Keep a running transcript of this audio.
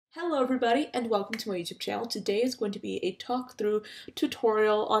Hello everybody and welcome to my YouTube channel. Today is going to be a talk through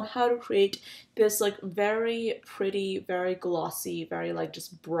tutorial on how to create this very pretty, very glossy, very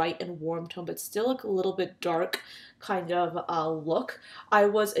just bright and warm tone, but still a little bit dark kind of look. I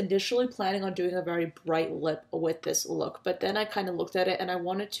was initially planning on doing a very bright lip with this look, but then I kind of looked at it and I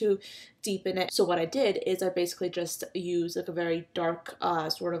wanted to deepen it. So what I did is I basically just used a very dark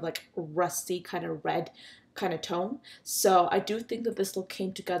sort of rusty kind of red kind of tone. So I do think that this look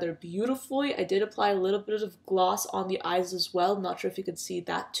came together beautifully. I did apply a little bit of gloss on the eyes as well. Not sure if you can see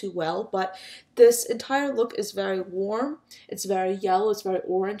that too well, but this entire look is very warm. It's very yellow, it's very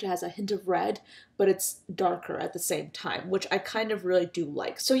orange, it has a hint of red, but it's darker at the same time, which I kind of really do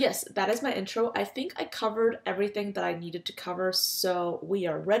like. So yes, that is my intro. I think I covered everything that I needed to cover, so we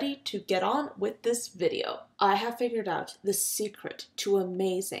are ready to get on with this video. I have figured out the secret to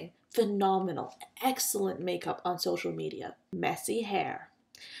amazing, phenomenal, excellent makeup on social media: messy hair.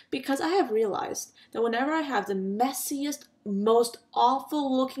 Because I have realized that whenever I have the messiest, most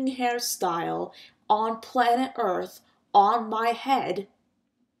awful looking hairstyle on planet Earth on my head,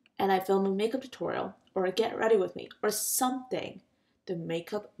 and I film a makeup tutorial or a get ready with me or something, the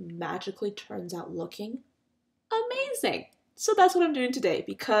makeup magically turns out looking amazing. So that's what I'm doing today,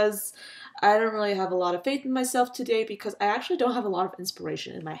 because I don't really have a lot of faith in myself today, because I actually don't have a lot of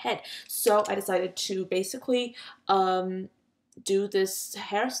inspiration in my head. So I decided to basically do this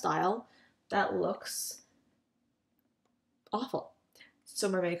hairstyle that looks awful, so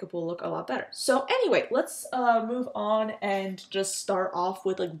my makeup will look a lot better. So anyway, let's move on and just start off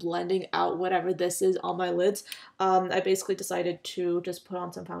with blending out whatever this is on my lids. I basically decided to just put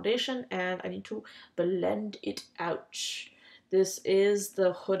on some foundation and I need to blend it out. This is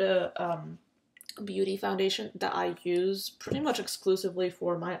the Huda Beauty foundation that I use pretty much exclusively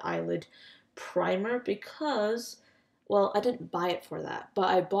for my eyelid primer, because, well, I didn't buy it for that, but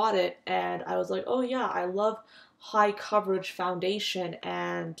I bought it and I was like, oh yeah, I love high coverage foundation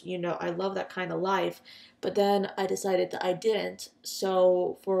and I love that kind of life. But then I decided that I didn't,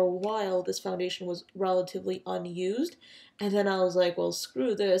 so for a while this foundation was relatively unused, and then I was like, well,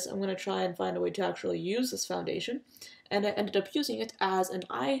 screw this, I'm gonna try and find a way to actually use this foundation. And I ended up using it as an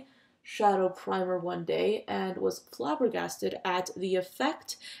eyeshadow primer one day and was flabbergasted at the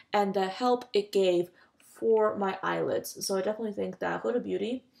effect and the help it gave for my eyelids. So I definitely think that Huda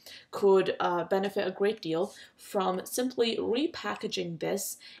Beauty could benefit a great deal from simply repackaging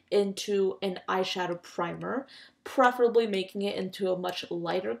this into an eyeshadow primer, preferably making it into a much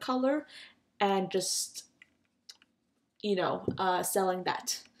lighter color and just, selling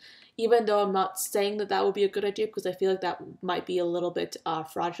that. Even though I'm not saying that that would be a good idea, because I feel like that might be a little bit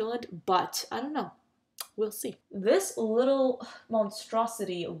fraudulent, but I don't know. We'll see. This little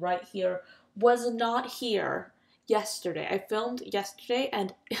monstrosity right here was not here yesterday. I filmed yesterday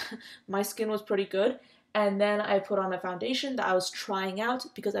and my skin was pretty good. And then I put on a foundation that I was trying out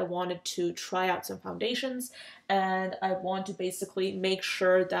because I wanted to try out some foundations, and I want to basically make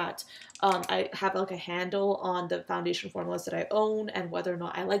sure that I have a handle on the foundation formulas that I own and whether or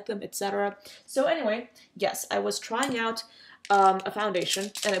not I like them, etc. So anyway, yes, I was trying out a foundation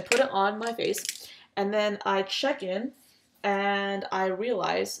and I put it on my face, and then I check in and I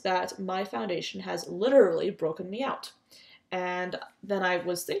realize that my foundation has literally broken me out. And then I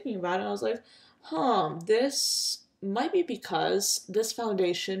was thinking about it and I was like, this might be because this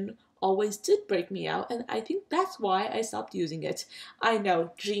foundation always did break me out, and I think that's why I stopped using it. I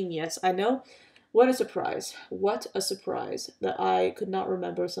know, genius, I know. What a surprise. What a surprise that I could not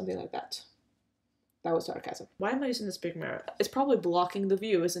remember something like that. That was sarcasm. Why am I using this big mirror? It's probably blocking the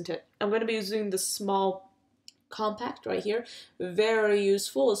view, isn't it? I'm going to be using the small compact right here. Very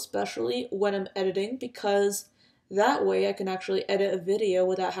useful, especially when I'm editing, because that way I can actually edit a video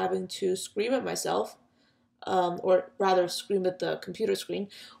without having to scream at myself, or rather scream at the computer screen.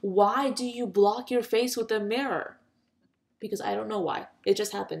 Why do you block your face with a mirror? Because I don't know why. It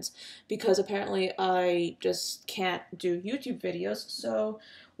just happens. Because apparently I just can't do YouTube videos, so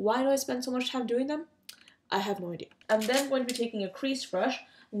why do I spend so much time doing them? I have no idea. I'm then going to be taking a crease brush.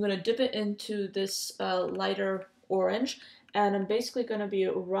 I'm going to dip it into this lighter orange, and I'm basically going to be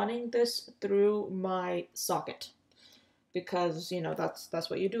running this through my socket. Because, that's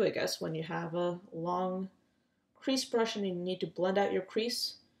what you do, I guess, when you have a long crease brush and you need to blend out your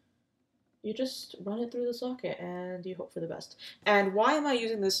crease. You just run it through the socket and you hope for the best. And why am I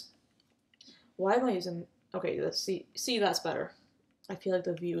using this? Okay, let's see. See, that's better. I feel like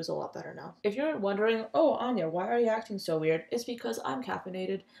the view is a lot better now. If you're wondering, oh, Anya, why are you acting so weird? It's because I'm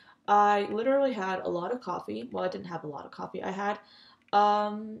caffeinated. I literally had a lot of coffee. Well, I didn't have a lot of coffee. I had,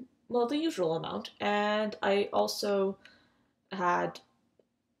 well, the usual amount. And I also had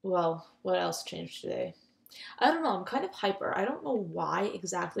Well, what else changed today? I don't know, I'm kind of hyper. I don't know why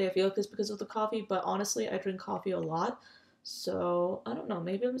exactly. I feel like it's because of the coffee, but honestly, I drink coffee a lot. So, I don't know,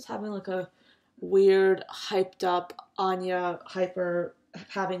 maybe I'm just having like a weird, hyped up, Anya, hyper,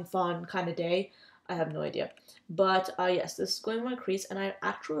 having fun kind of day. I have no idea. But yes, this is going in my crease, and I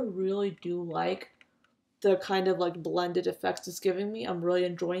actually really do like the kind of like blended effects it's giving me. I'm really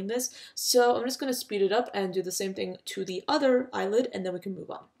enjoying this. So I'm just going to speed it up and do the same thing to the other eyelid, and then we can move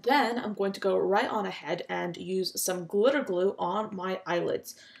on. Then I'm going to go right on ahead and use some glitter glue on my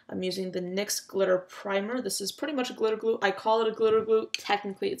eyelids. I'm using the NYX Glitter Primer. This is pretty much a glitter glue. I call it a glitter glue.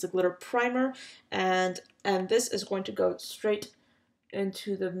 Technically, it's a glitter primer, and this is going to go straight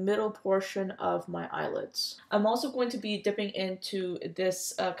into the middle portion of my eyelids. I'm also going to be dipping into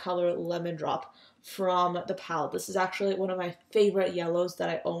this color Lemon Drop from the palette. This is actually one of my favorite yellows that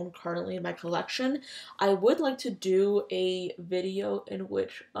I own currently in my collection. I would like to do a video in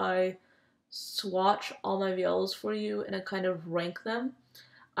which I swatch all my yellows for you and I kind of rank them.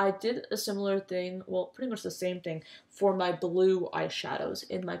 I did a similar thing, well, pretty much the same thing, for my blue eyeshadows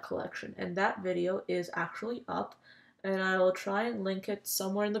in my collection, and that video is actually up, and I will try and link it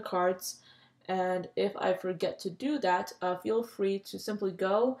somewhere in the cards, and if I forget to do that, feel free to simply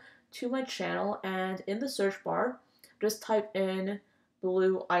go to my channel, and in the search bar, just type in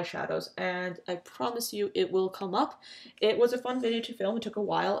blue eyeshadows, and I promise you it will come up. It was a fun video to film. It took a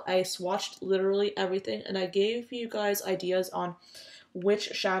while. I swatched literally everything, and I gave you guys ideas on which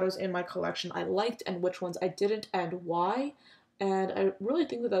shadows in my collection I liked and which ones I didn't and why. And I really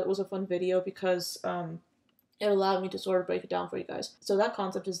think that that was a fun video because it allowed me to sort of break it down for you guys. So that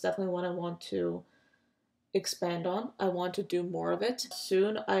concept is definitely one I want to expand on. I want to do more of it.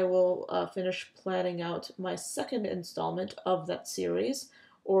 Soon I will finish planning out my second installment of that series,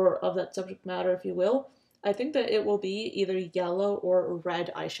 or of that subject matter, if you will. I think that it will be either yellow or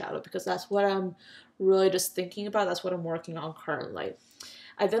red eyeshadow because that's what I'm really just thinking about. That's what I'm working on currently.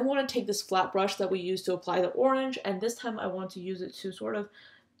 I then want to take this flat brush that we used to apply the orange, and this time I want to use it to sort of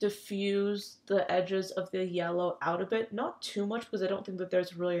diffuse the edges of the yellow out a bit. Not too much because I don't think that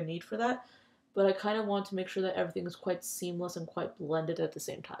there's really a need for that, but I kind of want to make sure that everything is quite seamless and quite blended at the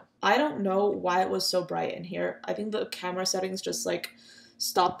same time. I don't know why it was so bright in here. I think the camera settings just like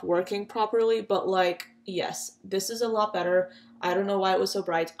stopped working properly, but like, yes, this is a lot better. I don't know why it was so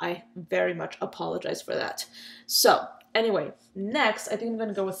bright. I very much apologize for that. So anyway, next I think I'm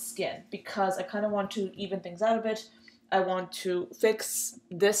gonna go with skin because I kind of want to even things out a bit. I want to fix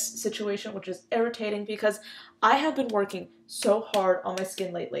this situation, which is irritating because I have been working so hard on my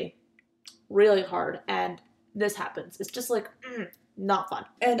skin lately, really hard, and this happens. It's just like, not fun.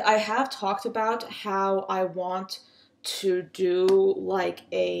 And I have talked about how I want to do like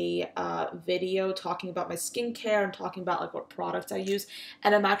a video talking about my skincare and talking about like what products I use,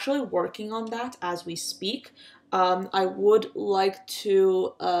 and I'm actually working on that as we speak. I would like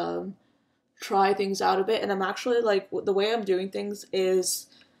to try things out a bit, and I'm actually like, the way I'm doing things is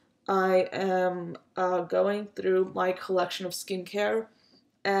I am going through my collection of skincare,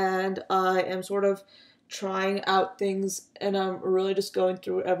 and I am sort of trying out things, and I'm really just going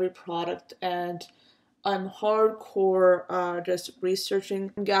through every product, and I'm hardcore just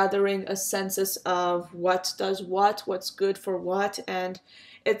researching, gathering a census of what does what's good for what, and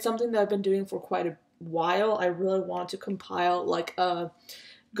it's something that I've been doing for quite a while. I really want to compile like a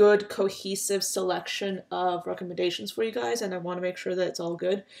good cohesive selection of recommendations for you guys, and I want to make sure that it's all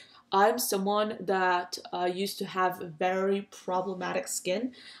good. I'm someone that used to have very problematic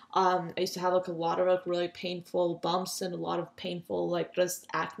skin. I used to have like a lot of like really painful bumps and a lot of painful like just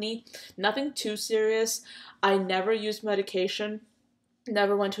acne. Nothing too serious. I never used medication,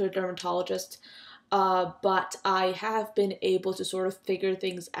 never went to a dermatologist, but I have been able to sort of figure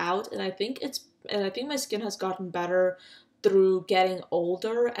things out, and I think my skin has gotten better through getting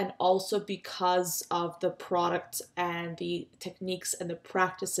older, and also because of the products and the techniques and the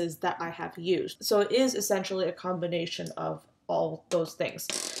practices that I have used. So it is essentially a combination of all those things.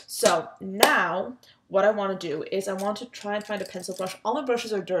 So now what I want to do is I want to try and find a pencil brush. All my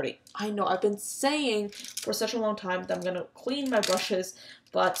brushes are dirty. I know, I've been saying for such a long time that I'm going to clean my brushes,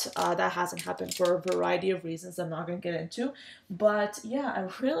 but that hasn't happened for a variety of reasons I'm not going to get into. But yeah, I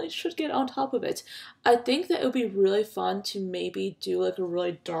really should get on top of it. I think that it would be really fun to maybe do like a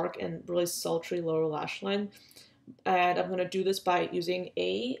really dark and really sultry lower lash line. And I'm going to do this by using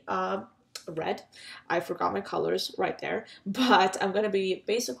a red. I forgot my colors right there, but I'm going to be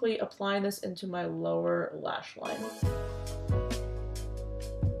basically applying this into my lower lash line.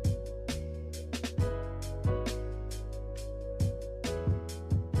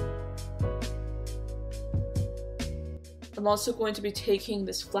 I'm also going to be taking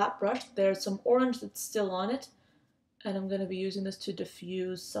this flat brush. There's some orange that's still on it, and I'm going to be using this to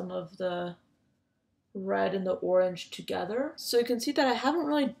diffuse some of the red and the orange together. So you can see that I haven't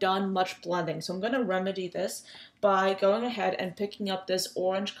really done much blending, so I'm going to remedy this by going ahead and picking up this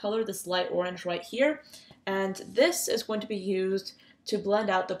orange color, this light orange right here, and this is going to be used to blend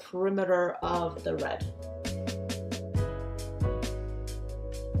out the perimeter of the red.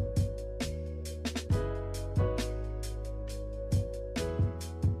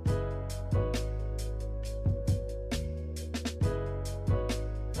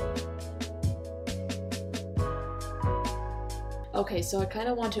 Okay, so I kind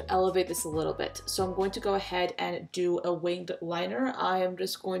of want to elevate this a little bit. So I'm going to go ahead and do a winged liner. I am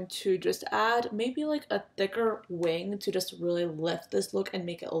just going to add maybe like a thicker wing to just really lift this look and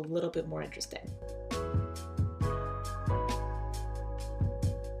make it a little bit more interesting.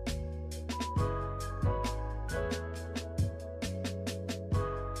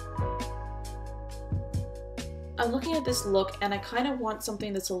 I'm looking at this look and I kind of want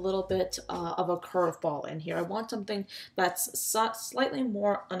something that's a little bit of a curveball in here. I want something that's slightly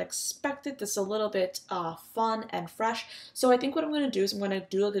more unexpected, that's a little bit fun and fresh. So I think what I'm going to do is I'm going to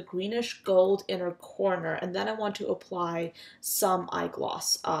do like a greenish gold inner corner, and then I want to apply some eye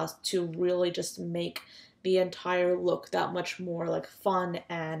gloss to really just make the entire look that much more like fun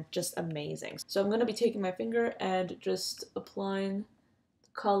and just amazing. So I'm going to be taking my finger and just applying the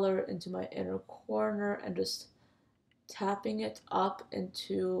color into my inner corner and just tapping it up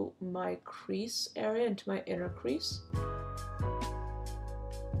into my crease area, into my inner crease.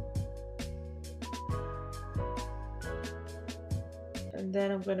 And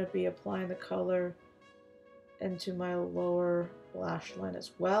then I'm going to be applying the color into my lower lash line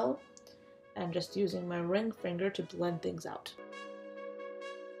as well, and just using my ring finger to blend things out.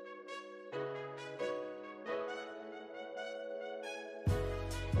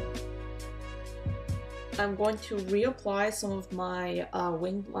 I'm going to reapply some of my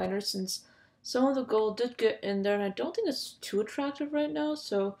winged liner since some of the gold did get in there and I don't think it's too attractive right now,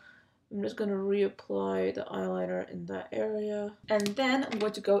 so I'm just going to reapply the eyeliner in that area. And then I'm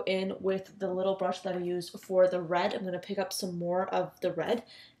going to go in with the little brush that I used for the red. I'm going to pick up some more of the red,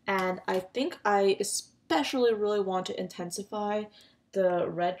 and I think I especially really want to intensify the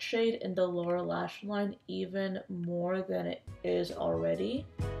red shade in the lower lash line even more than it is already.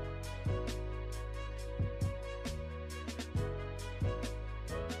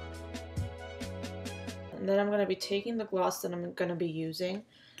 And then I'm going to be taking the gloss that I'm going to be using.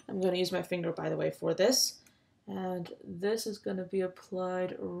 I'm going to use my finger, by the way, for this. And this is going to be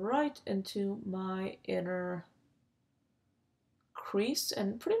applied right into my inner crease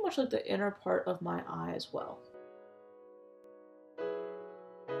and pretty much like the inner part of my eye as well.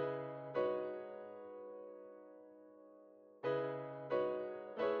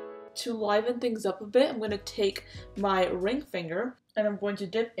 To liven things up a bit, I'm going to take my ring finger and I'm going to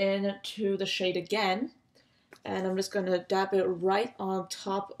dip into the shade again. And I'm just going to dab it right on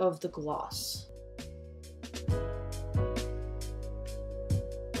top of the gloss.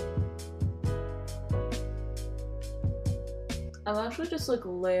 I'm actually just like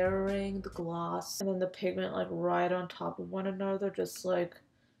layering the gloss and then the pigment like right on top of one another, just like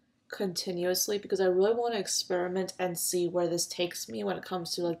continuously, because I really want to experiment and see where this takes me when it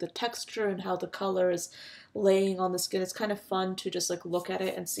comes to like the texture and how the color is laying on the skin. It's kind of fun to just like look at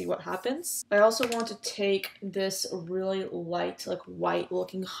it and see what happens. I also want to take this really light like white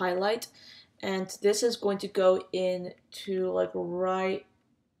looking highlight, and this is going to go into like right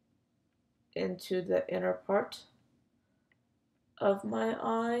into the inner part of my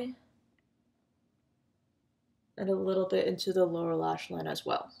eye and a little bit into the lower lash line as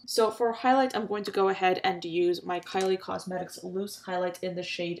well. So for highlight, I'm going to go ahead and use my Kylie Cosmetics loose highlight in the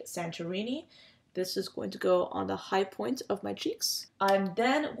shade Santorini. This is going to go on the high point of my cheeks. I'm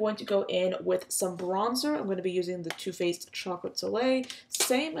then going to go in with some bronzer. I'm going to be using the Too Faced Chocolate Soleil,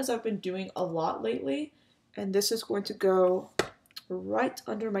 same as I've been doing a lot lately. And this is going to go right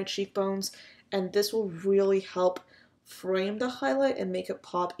under my cheekbones, and this will really help frame the highlight and make it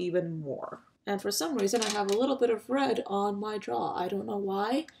pop even more. And for some reason, I have a little bit of red on my jaw. I don't know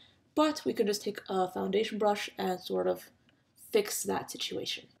why, but we can just take a foundation brush and sort of fix that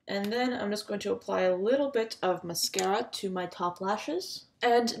situation. And then I'm just going to apply a little bit of mascara to my top lashes.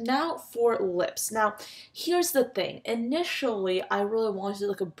 And now for lips. Now, here's the thing. Initially, I really wanted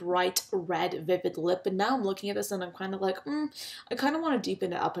like a bright red, vivid lip, but now I'm looking at this and I'm kind of like, I kind of want to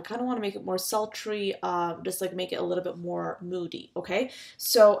deepen it up. I kind of want to make it more sultry, just like make it a little bit more moody, okay?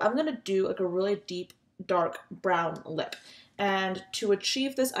 So I'm going to do like a really deep, dark brown lip. And to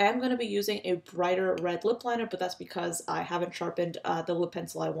achieve this, I am going to be using a brighter red lip liner, but that's because I haven't sharpened the lip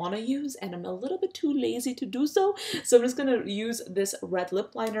pencil I want to use, and I'm a little bit too lazy to do so. So I'm just going to use this red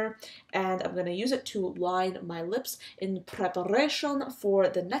lip liner, and I'm going to use it to line my lips in preparation for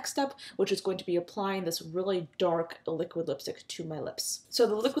the next step, which is going to be applying this really dark liquid lipstick to my lips. So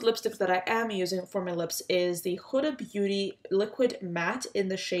the liquid lipstick that I am using for my lips is the Huda Beauty Liquid Matte in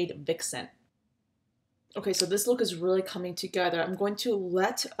the shade Vixen. Okay, so this look is really coming together. I'm going to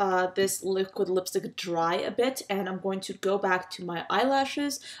let this liquid lipstick dry a bit, and I'm going to go back to my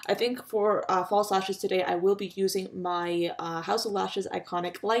eyelashes. I think for false lashes today, I will be using my House of Lashes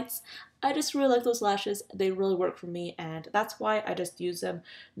Iconic Lights. I just really like those lashes. They really work for me, and that's why I just use them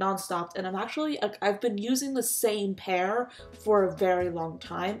nonstop. And I've been using the same pair for a very long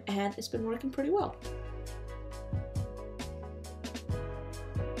time, and it's been working pretty well.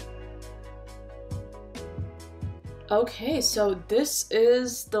 Okay, so this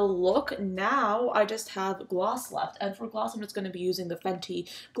is the look. Now I just have gloss left, and for gloss I'm just going to be using the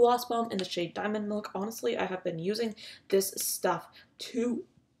Fenty Gloss Bomb in the shade Diamond Milk. Honestly, I have been using this stuff to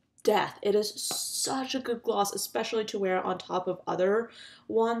death. It is such a good gloss, especially to wear on top of other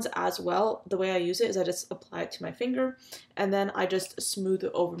ones as well. The way I use it is I just apply it to my finger and then I just smooth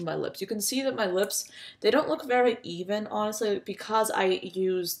it over my lips. You can see that my lips, they don't look very even, honestly, because I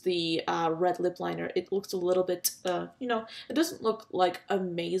use the red lip liner. It looks a little bit, you know, it doesn't look like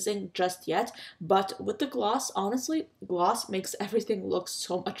amazing just yet, but with the gloss, honestly, gloss makes everything look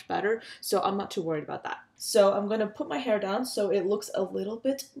so much better, so I'm not too worried about that. So I'm going to put my hair down so it looks a little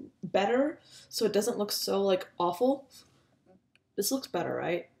bit better, so it doesn't look so, like, awful. This looks better,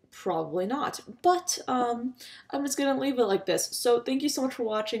 right? Probably not, but I'm just gonna leave it like this. So thank you so much for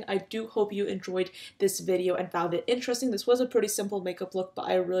watching. I do hope you enjoyed this video and found it interesting. This was a pretty simple makeup look, but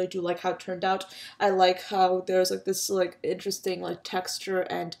I really do like how it turned out. I like how there's like this like interesting like texture,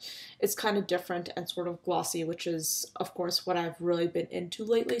 and it's kind of different and sort of glossy, which is of course what I've really been into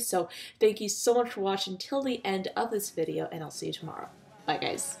lately. So thank you so much for watching till the end of this video, and I'll see you tomorrow. Bye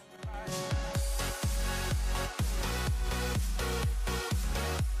guys.